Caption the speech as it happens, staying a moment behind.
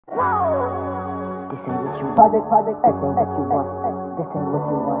This ain't what you want. This ain't what you want. This ain't what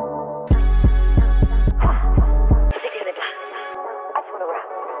you want.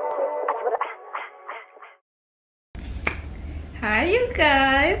 Hi you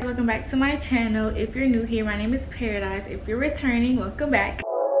guys, welcome back to my channel. If you're new here, my name is Paradise. If you're returning, welcome back.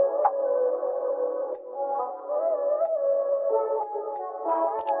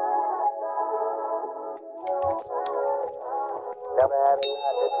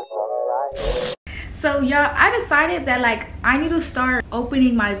 So y'all, I decided that like I need to start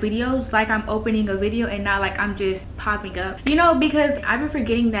opening my videos like I'm opening a video and not like I'm just popping up, you know, because I've been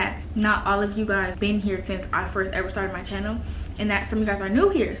forgetting that not all of you guys been here since I first ever started my channel, and that some of you guys are new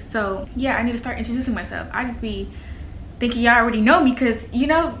here. So yeah, I need to start introducing myself. I just be thinking y'all already know me because, you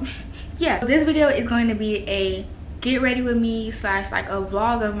know, yeah. This video is going to be a get ready with me slash like a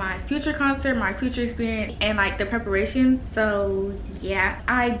vlog of my future concert, my future experience, and like the preparations. So yeah,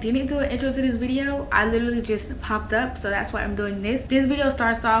 I didn't do an intro to this video. I literally just popped up, so that's why I'm doing this. This video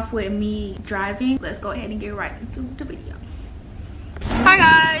starts off with me driving. Let's go ahead and get right into the video. Hi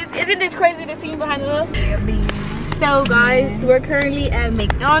guys, isn't this crazy to see me behind the wheel? So guys, we're currently at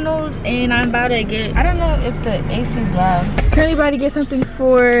McDonald's and I'm about to get, I don't know if the AC is loud. Currently about to get something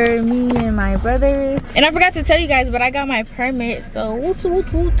for me and my brothers. And I forgot to tell you guys, but I got my permit, so woot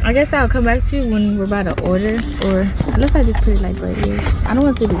woot woot. I guess I'll come back to you when we're about to order, or unless I just put it like right here. I don't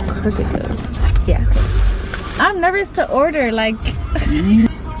want it to be crooked though. Yeah. I'm nervous to order, like,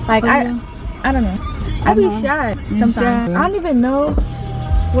 like I don't know. I be shy sometimes. I don't even know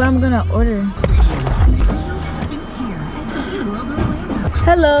what I'm gonna order.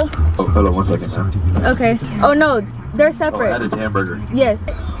 Hello. Oh, hello, 1 second, sir. Okay. Oh no, they're separate. Oh, added hamburger. Yes.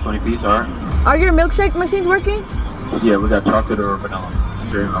 20 piece, alright? Are your milkshake machines working? Yeah, we got chocolate or vanilla.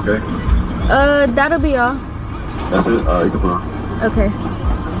 Okay. That'll be all. That's it? Alright, you can put on. Okay.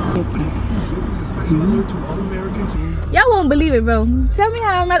 Y'all won't believe it, bro. Tell me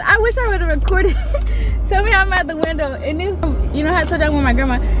how I'm at, I wish I would have recorded. Tell me how I'm at the window. And this, you know how I told y'all with my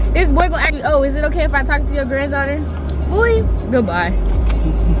grandma, this boy gonna ask me, oh, is it okay if I talk to your granddaughter? Boy, goodbye.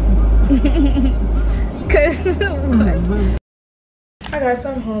 Cause what? Alright guys,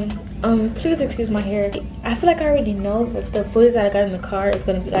 so I'm home. Please excuse my hair. I feel like I already know that the footage that I got in the car is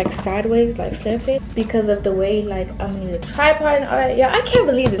gonna be like sideways, like slanted, because of the way like I'm gonna need a tripod and all that. Yeah, I can't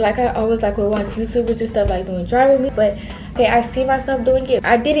believe it. Like I always like would watch YouTubers and stuff like doing driving with me, but okay, I see myself doing it.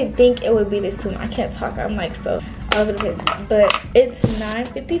 I didn't think it would be this soon. I can't talk. I'm like so all over the place. But it's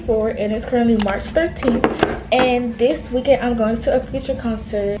 9:54 and it's currently March 13th. And this weekend I'm going to a future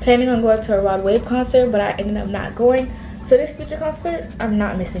concert. Planning on going to a Rod Wave concert, but I ended up not going. So this future concert, I'm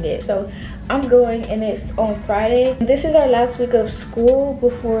not missing it. So I'm going and it's on Friday. This is our last week of school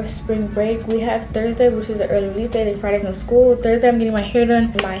before spring break. We have Thursday, which is an early release day, then Friday's no school. Thursday I'm getting my hair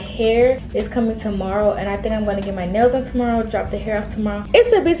done. My hair is coming tomorrow and I think I'm gonna get my nails done tomorrow, drop the hair off tomorrow.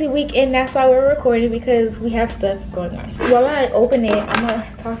 It's a busy week and that's why we're recording, because we have stuff going on. While I open it, I'm gonna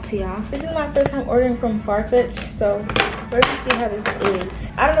talk to y'all. This is my first time ordering from Farfetch, so we're gonna see how this is.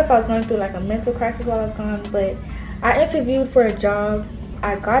 I don't know if I was going through like a mental crisis while I was gone, but I interviewed for a job.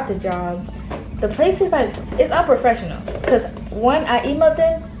 I got the job. The place is like, it's unprofessional. Because one, I emailed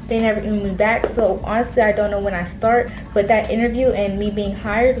them, they never emailed me back. So honestly, I don't know when I start. But that interview and me being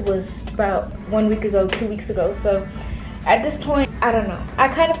hired was about 1 week ago, 2 weeks ago. So at this point, I don't know. I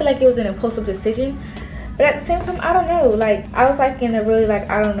kind of feel like it was an impulsive decision. But at the same time, I don't know. Like, I was like in a really like,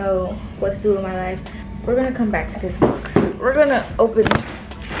 I don't know what to do in my life. We're going to come back to this box. We're going to open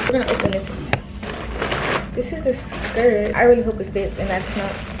this instead. This is the skirt. I really hope it fits and that's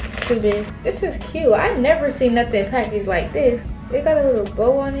not too big. This is cute. I've never seen nothing packaged like this. It got a little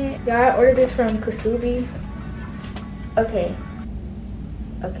bow on it. Yeah, I ordered this from Kasubi. Okay.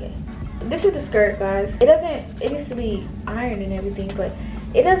 This is the skirt, guys. It needs to be ironed and everything, but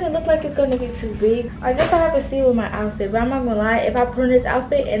it doesn't look like it's going to be too big. I guess I have to see with my outfit, but I'm not gonna lie, if I put on this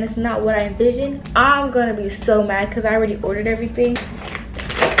outfit and it's not what I envisioned, I'm gonna be so mad because I already ordered everything.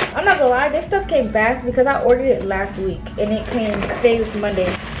 I'm not gonna lie, this stuff came fast because I ordered it last week and it came, today is Monday.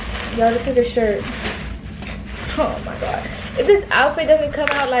 Y'all, this is the shirt. Oh my god. If this outfit doesn't come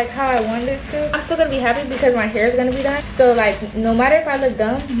out like how I wanted it to, I'm still gonna be happy because my hair is gonna be done. So like, no matter if I look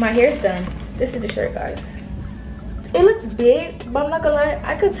dumb, my hair's done. This is the shirt, guys. It looks big, but I'm not gonna lie,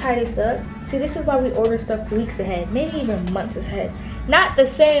 I could tie this up. See, this is why we order stuff weeks ahead, maybe even months ahead. Not the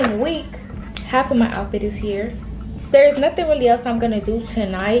same week. Half of my outfit is here. There's nothing really else I'm gonna do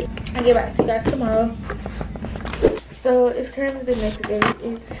tonight. I'll get back to you guys tomorrow. So it's currently the next day.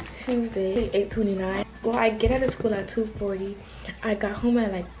 It's Tuesday, 8:29. Well, I get out of school at 2:40. I got home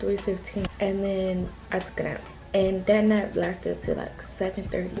at like 3:15 and then I took a nap. and that nap lasted till like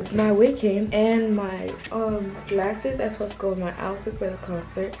 7:30. My wig came and my glasses that's supposed to go with my outfit for the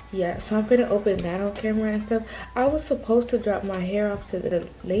concert. Yeah, so I'm gonna open that on camera and stuff. I was supposed to drop my hair off to the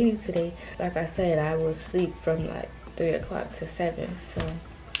lady today. Like I said, I was asleep from like 3 o'clock to 7. So,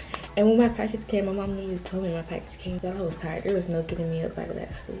 and when my package came, my mom literally told me my package came. But I was tired. There was no getting me up out of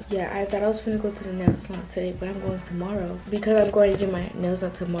that sleep. Yeah, I thought I was gonna go to the nail salon today, but I'm going tomorrow. Because I'm going to get my nails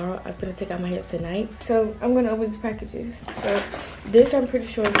done tomorrow, I'm gonna take out my hair tonight. So I'm gonna open these packages. So this I'm pretty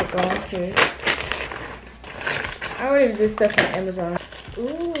sure is the glasses. I ordered this stuff on Amazon.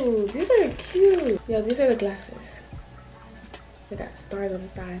 Ooh, these are cute. Yeah, these are the glasses. They got stars on the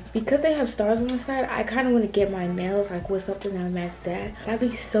side. Because they have stars on the side, I kind of want to get my nails like with something that match that. That'd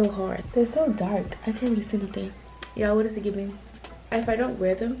be so hard. They're so dark. I can't really see anything. Y'all, what does it give me? If I don't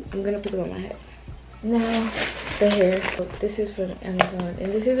wear them, I'm gonna put them on my head. Now, the hair. So this is from Amazon,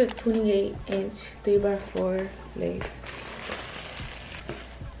 and this is a 28-inch 3x4 lace.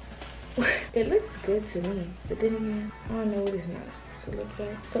 It looks good to me, but then again, I don't know what it's not to look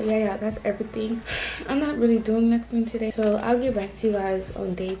like. So yeah, that's everything. I'm not really doing nothing today, so I'll get back to you guys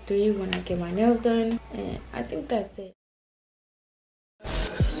on day 3 when I get my nails done, and I think that's it.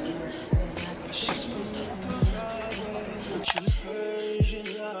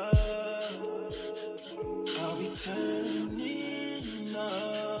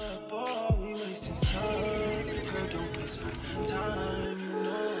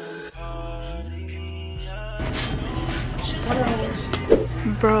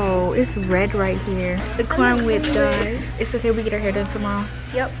 Bro, it's red right here. The climb with guys. It's okay, we get our hair done tomorrow.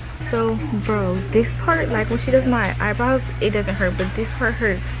 Yep. So, bro, this part, like when she does my eyebrows, it doesn't hurt, but this part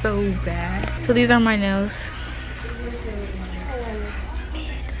hurts so bad. So these are my nails.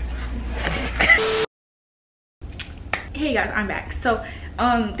 Hey guys, I'm back. So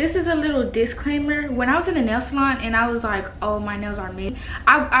this is a little disclaimer. When I was in the nail salon and I was like, oh, my nails are made,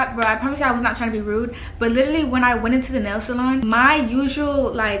 bro, I promise you I was not trying to be rude, but literally when I went into the nail salon, my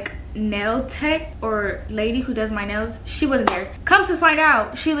usual like nail tech or lady who does my nails, she wasn't there. Come to find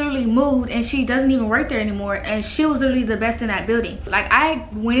out, she literally moved and she doesn't even work there anymore, and she was literally the best in that building. Like, I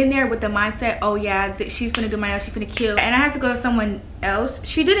went in there with the mindset, oh yeah, she's gonna do my nails, she's gonna kill, and I had to go to someone else.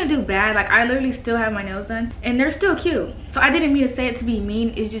 She didn't do bad. Like, I literally still have my nails done and they're still cute. So I didn't mean to say it to be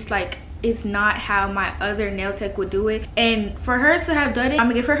mean. It's just like, it's not how my other nail tech would do it, and for her to have done it, I'm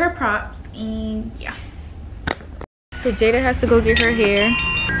gonna give her props. And yeah, so Jada has to go get her hair,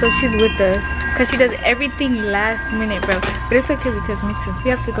 so she's with us because she does everything last minute, bro. But it's okay because me too. We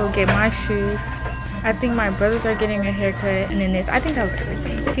have to go get my shoes. I think my brothers are getting a haircut, and then this. I think that was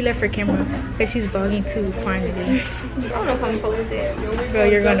everything. She left her camera because she's vlogging too finally. I don't know if I'm gonna post it. Bro,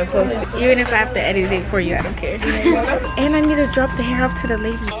 you're gonna post it. Even if I have to edit it for you, I don't care. And I need to drop the hair off to the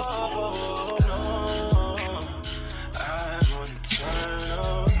lady.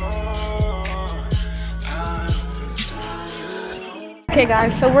 Okay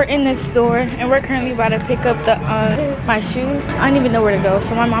guys, so we're in this store and we're currently about to pick up the my shoes. I don't even know where to go,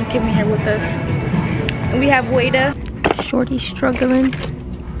 so my mom came in here with us. And we have YOUU. Shorty struggling.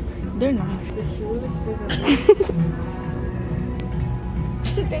 They're nice.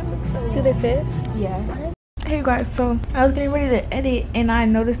 They look so Do they fit? Yeah. Hey guys, so I was getting ready to edit and I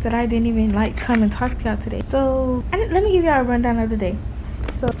noticed that I didn't even like come and talk to y'all today. So let me give y'all a rundown of the day.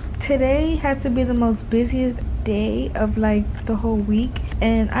 So today had to be the most busiest day of like the whole week,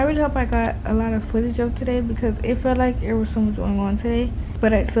 and I really hope I got a lot of footage of today because it felt like there was so much going on today,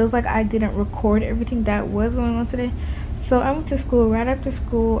 but it feels like I didn't record everything that was going on today. So I went to school. Right after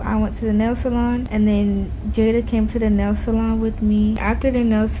school, I went to the nail salon, and then Jada came to the nail salon with me. After the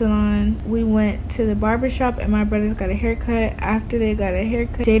nail salon, we went to the barber shop, and my brothers got a haircut. After they got a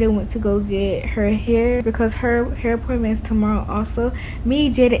haircut, Jada went to go get her hair because her hair appointment is tomorrow also. Me,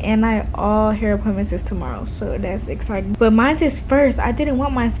 Jada, and I, all hair appointments is tomorrow, so that's exciting. But mine is first. I didn't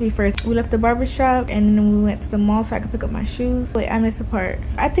want mine to be first. We left the barber shop, and then we went to the mall so I could pick up my shoes. Wait, I missed a part.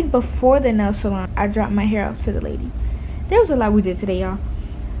 I think before the nail salon, I dropped my hair off to the lady. There was a lot we did today, y'all.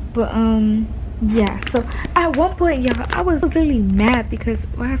 But yeah, so at one point, y'all, I was literally mad because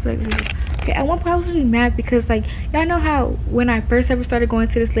at one point I was really mad because, like, y'all know how when I first ever started going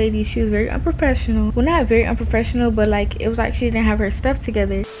to this lady, she was very unprofessional. Well, not very unprofessional, but like it was like she didn't have her stuff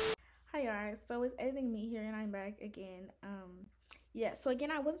together. Hi y'all, so it's editing me here and I'm back again. Yeah, so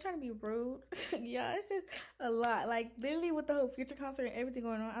again, I wasn't trying to be rude. Yeah, it's just a lot. Like, literally with the whole Future concert and everything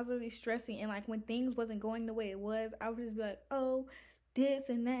going on, I was really stressing. And, like, when things wasn't going the way it was, I would just be like, oh, this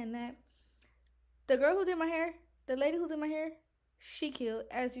and that and that. The girl who did my hair, the lady who did my hair, she killed.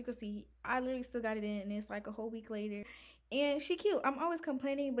 As you can see, I literally still got it in, and it's like a whole week later. And she cute. I'm always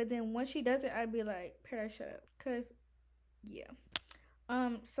complaining, but then once she does it, I'd be like, Paradise, shut up. Cause yeah.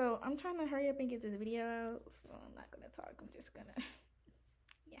 So I'm trying to hurry up and get this video out. So I'm not gonna talk. I'm just gonna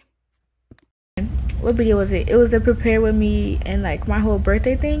what video was it? It was the prepare with me and like my whole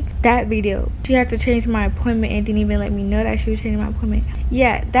birthday thing. That video. She had to change my appointment and didn't even let me know that she was changing my appointment.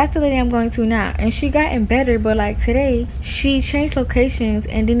 Yeah, that's the lady I'm going to now. And she gotten better, but like today she changed locations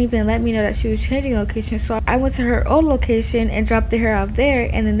and didn't even let me know that she was changing locations. So I went to her old location and dropped the hair off there,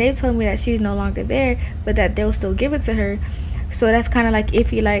 and then they told me that she's no longer there, but that they'll still give it to her. So that's kind of like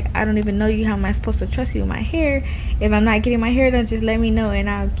iffy. Like, I don't even know you. How am I supposed to trust you with my hair? If I'm not getting my hair done, just let me know and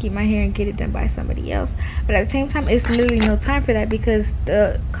I'll keep my hair and get it done by somebody else. But at the same time, it's literally no time for that because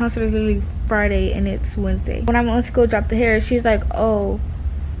the concert is literally Friday and it's Wednesday. When I'm on to go drop the hair, she's like, oh,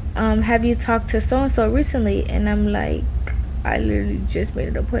 have you talked to so-and-so recently? And I'm like, I literally just made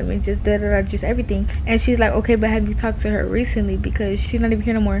an appointment, just just everything. And she's like, okay, but have you talked to her recently? Because she's not even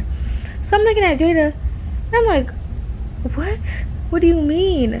here no more. So I'm looking at Jada and I'm like, what do you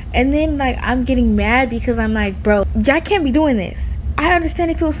mean? And then like I'm getting mad because I'm like, bro, y'all can't be doing this. I understand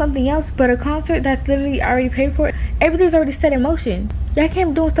if it was something else, but a concert that's literally already paid for, everything's already set in motion. Y'all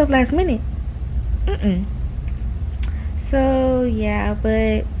can't be doing stuff last minute. So yeah,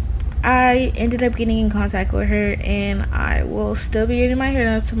 but I ended up getting in contact with her and I will still be getting my hair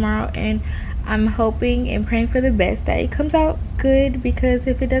done tomorrow, and I'm hoping and praying for the best that it comes out good, because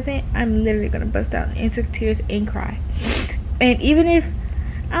if it doesn't, I'm literally gonna bust out into tears and cry. And even if,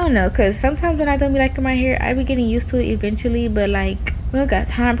 I don't know, because sometimes when I don't be liking my hair, I be getting used to it eventually, but like, we don't got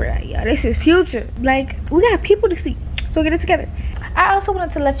time for that, y'all. This is future. Like, we got people to see, so get it together. I also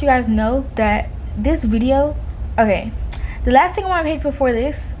wanted to let you guys know that this video, okay, the last thing on my page before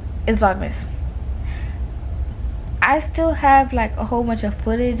this is Vlogmas. I still have like a whole bunch of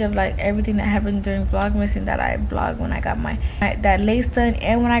footage of like everything that happened during Vlogmas and that I vlogged when I got my that lace done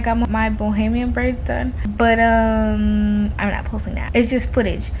and when I got my bohemian braids done. But I'm not posting that. It's just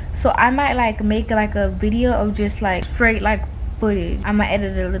footage. So I might like make like a video of just like straight like footage. I might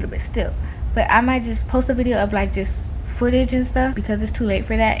edit it a little bit still, but I might just post a video of like just footage and stuff because it's too late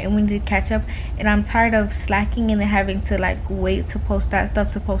for that and we need to catch up, and I'm tired of slacking and then having to like wait to post that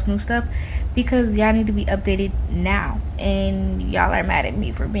stuff to post new stuff, because y'all need to be updated now and y'all are mad at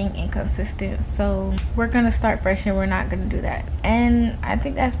me for being inconsistent. So we're gonna start fresh and we're not gonna do that. And I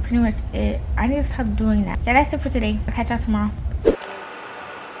think that's pretty much it. I need to stop doing that. Yeah, that's it for today. I'll catch y'all tomorrow.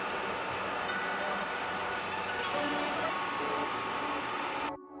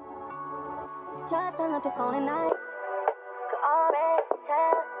 Just hung up the phone at night. Could already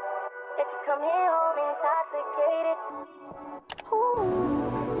tell that you come here home intoxicated. Ooh,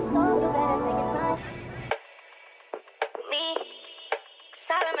 so you better take it nice. Me,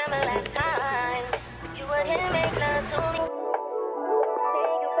 'cause I remember last time you were here make love to me.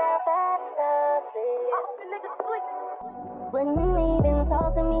 Think you felt fast stuff, the nigga sleep. Wouldn't even talk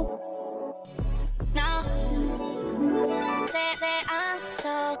to me. No, say I'm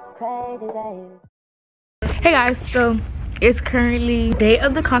so crazy, babe. Hey guys, so it's currently day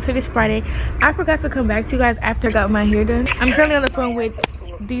of the concert. Is Friday. I forgot to come back to you guys after I got my hair done. I'm currently on the phone with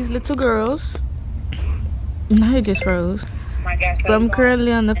these little girls. Now it just froze. But I'm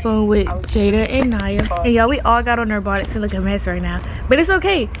currently on the phone with Jada and Naya. And y'all, we all got on our bonnets and look a mess right now. But it's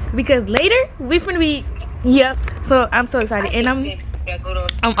okay, because later we finna be, yep. So I'm so excited. And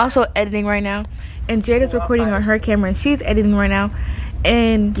I'm also editing right now. And Jada's recording on her camera and she's editing right now.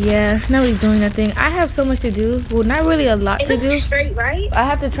 And yeah, not really doing nothing. I have so much to do. Well, not really a lot to do. Straight, right? I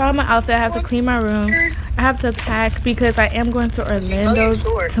have to try on my outfit. I have to clean my room. I have to pack because I am going to Orlando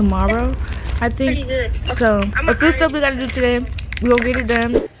tomorrow, I think. So a few stuff we gotta do today. We gonna get it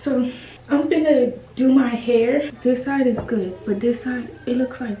done. So I'm gonna do my hair. This side is good, but this side, it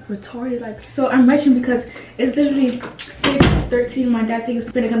looks like retarded. Like, so I'm rushing because it's literally 6:13. My dad said he was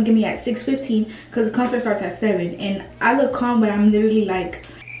gonna come get me at 6:15 because the concert starts at 7. And I look calm, but I'm literally like,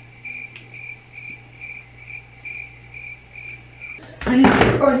 I need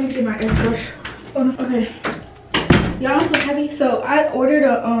to get my airbrush. Okay. Y'all, I'm so happy. So I ordered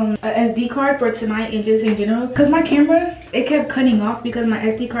a SD card for tonight and just in general, because my camera, it kept cutting off because my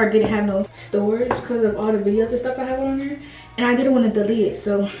SD card didn't have no storage because of all the videos and stuff I have on there, and I didn't want to delete it,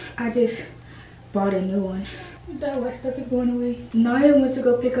 so I just bought a new one. That white stuff is going away. Naya went to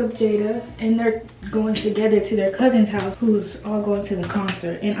go pick up Jada and they're going together to their cousin's house, who's all going to the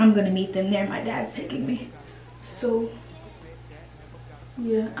concert, and I'm gonna meet them there. My dad's taking me. So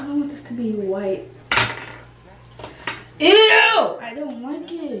yeah, I don't want this to be white. Ew! I don't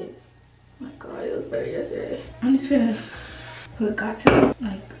like it. Oh my god, it was better yesterday. I'm just gonna Put cotton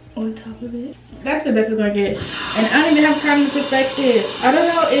like on top of it. That's the best it's gonna get. And I don't even have time to perfect it. I don't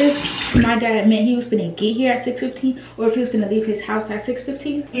know if my dad meant he was gonna get here at 6:15 or if he was gonna leave his house at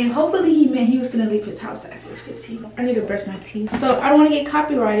 6:15. And hopefully he meant he was gonna leave his house at 6:15. I need to brush my teeth. So I don't wanna get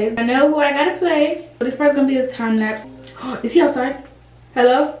copyrighted. I know who I gotta play. But this part's gonna be a time lapse. Is he outside?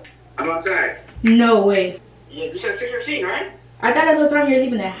 Hello? I'm outside. No way. Yeah, you said 6:15, right? I thought that's what time you're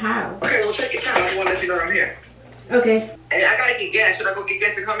leaving the house. Okay, well take your time. I just want to let you know that I'm here. Okay. Hey, I gotta get gas. Should I go get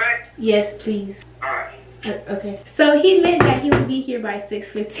gas to come back? Yes, please. Alright. Okay. So he meant that he would be here by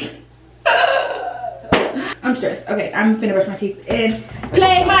 6:15. I'm stressed. Okay, I'm finna brush my teeth and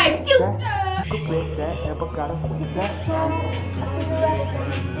play my future.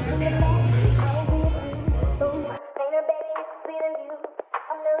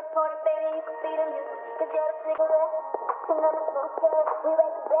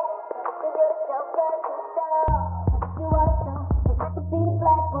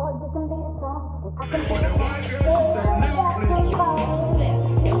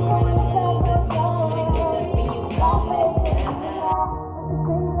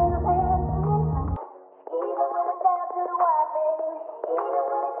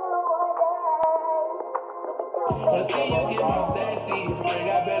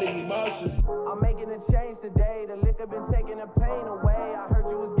 I'm making a change today. The liquor been taking the pain away. I heard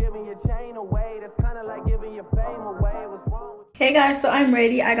you was giving your chain away. That's kind of like giving your fame away. What's wrong with Hey guys, so I'm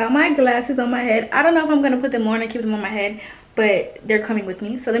ready. I got my glasses on my head. I don't know if I'm gonna put them on or keep them on my head, but they're coming with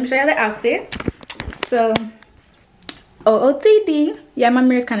me. So let me show you the outfit. So OOTD. Yeah, my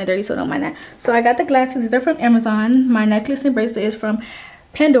mirror's kind of dirty, so don't mind that. So I got the glasses. These are from Amazon. My necklace and bracelet is from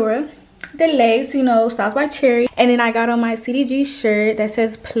Pandora. The legs, you know, South by Cherry. And then I got on my CDG shirt that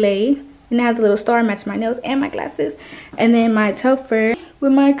says play. And it has a little star matching my nails and my glasses. And then my Telfar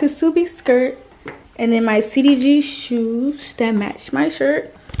with my Kasubi skirt. And then my CDG shoes that match my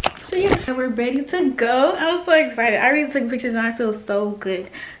shirt. So yeah, we're ready to go. I'm so excited. I already took pictures and I feel so good.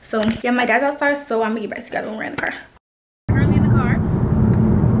 So yeah, my dad's outside, so I'm gonna get back to you guys when we're in the car. Currently in the car.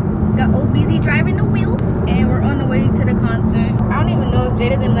 Got old BZ driving the wheel. And we're on the way to the concert. I don't even know if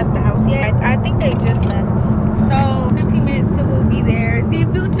Jada them left the house yet. I think they just left. So 15 minutes till we'll be there. See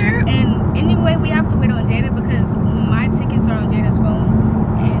Future. And anyway, we have to wait on Jada because my tickets are on Jada's phone.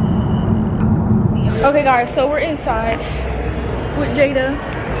 And see y'all. Okay guys, so we're inside with Jada.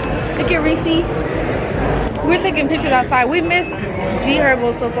 Look at Reese. We're taking pictures outside. We missed G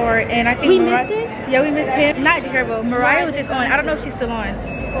Herbo so far, and I think we missed it. Yeah, we missed him. Not G Herbo. Mariah was just on. I don't know if she's still on.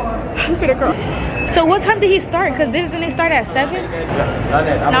 I'm gonna cry. So what time did he start? Cause didn't it start at 7?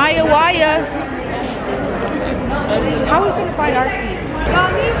 Naya Waya. How we gonna find our seats?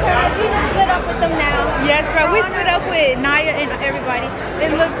 We just split up with them now. Yes, bro. We split up with Naya and everybody.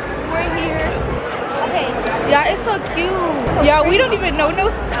 And look, we're here. Okay. Yeah, it's so cute. Yeah, we don't even know no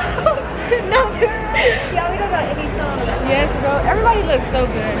stuff. No. Yeah, we don't know any songs. Yes, bro. Everybody looks so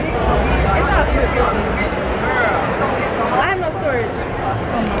good. It's not good focus. I have no storage.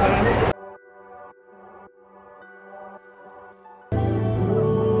 Oh my god.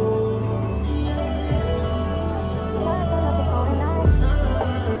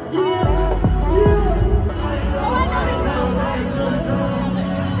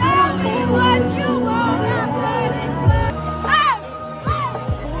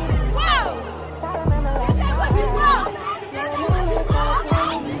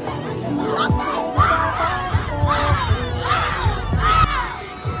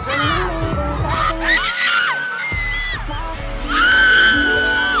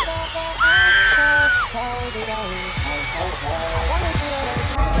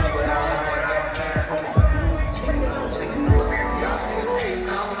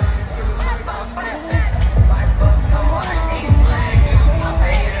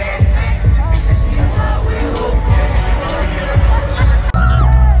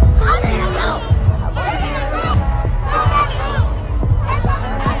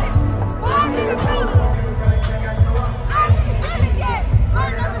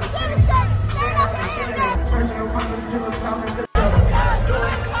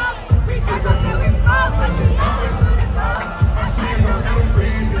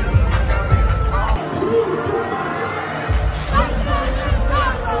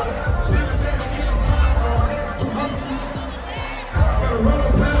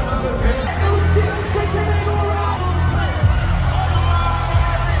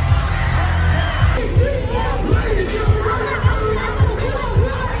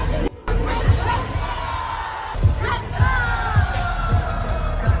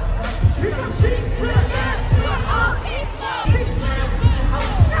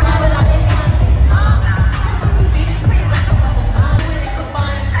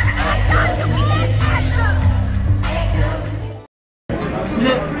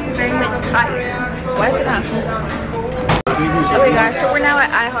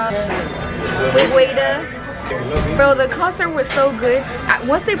 IHOP with Wada. Bro, the concert was so good.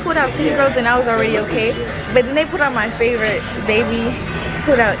 Once they put out City Girls, then I was already okay. But then they put out my favorite, Baby.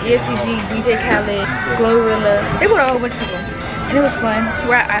 Put out ESTG, DJ Khaled, Glorilla. They put out a whole bunch of people. And it was fun.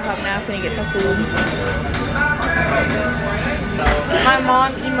 We're at IHOP now, finna get some food. My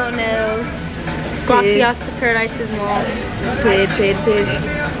mom emo nails. Bestiess to Paradise's mom. Pid.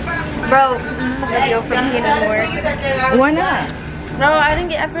 Bro, video from me anymore. Why not? Bro, I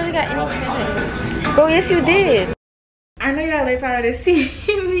really got anything. Bro, yes you did. I know y'all are tired of seeing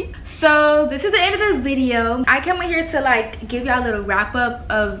me. So this is the end of the video. I came in here to like give y'all a little wrap up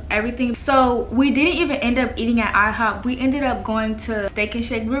of everything. So we didn't even end up eating at IHOP. We ended up going to Steak and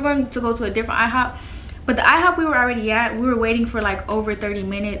Shake. We were going to go to a different IHOP. But the IHOP we were already at, we were waiting for like over 30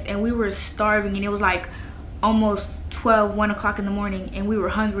 minutes and we were starving, and it was like almost 1 o'clock in the morning and we were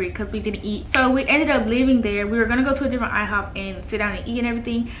hungry because we didn't eat. So we ended up leaving there. We were gonna go to a different IHOP and sit down and eat and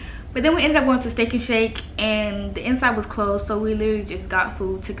everything. But then we ended up going to Steak and Shake and the inside was closed, so we literally just got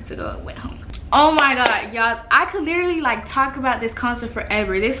food, took it to go, and went home. Oh my god, y'all, I could literally like talk about this concert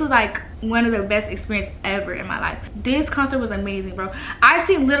forever. This was like one of the best experiences ever in my life. This concert was amazing, bro. I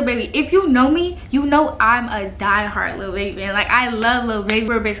seen Lil Baby. If you know me, you know I'm a diehard Lil Baby fan. Like, I love Lil Baby.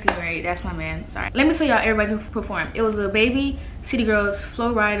 We're basically married. That's my man. Sorry. Let me tell y'all everybody who performed. It was Lil Baby, City Girls,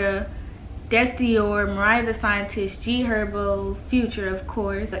 Flo Rida, Des Dior, Mariah the Scientist, G Herbo, Future, of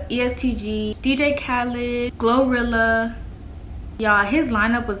course, ESTG, DJ Khaled, Glorilla. Y'all, his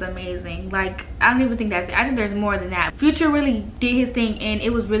lineup was amazing. Like, I don't even think that's it. I think there's more than that. Future really did his thing, and it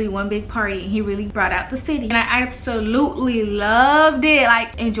was really one big party, and he really brought out the city. And I absolutely loved it.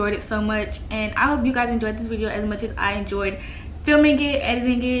 Like, enjoyed it so much. And I hope you guys enjoyed this video as much as I enjoyed filming it,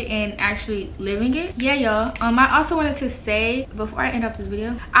 editing it, and actually living it. Yeah, y'all. I also wanted to say, before I end off this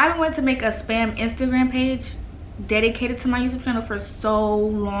video, I wanted to make a spam Instagram page dedicated to my YouTube channel for so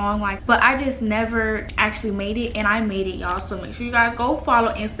long, like, but I just never actually made it, and I made it, y'all. So make sure you guys go follow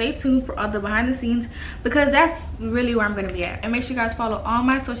and stay tuned for all the behind the scenes, because that's really where I'm gonna be at. And make sure you guys follow all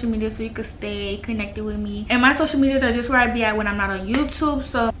my social media so you can stay connected with me. And my social medias are just where I be at when I'm not on YouTube.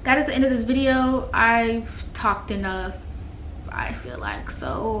 So that is the end of this video. I've talked enough, I feel like,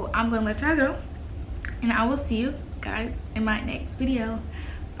 so I'm gonna let y'all go, and I will see you guys in my next video.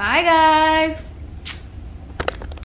 Bye guys.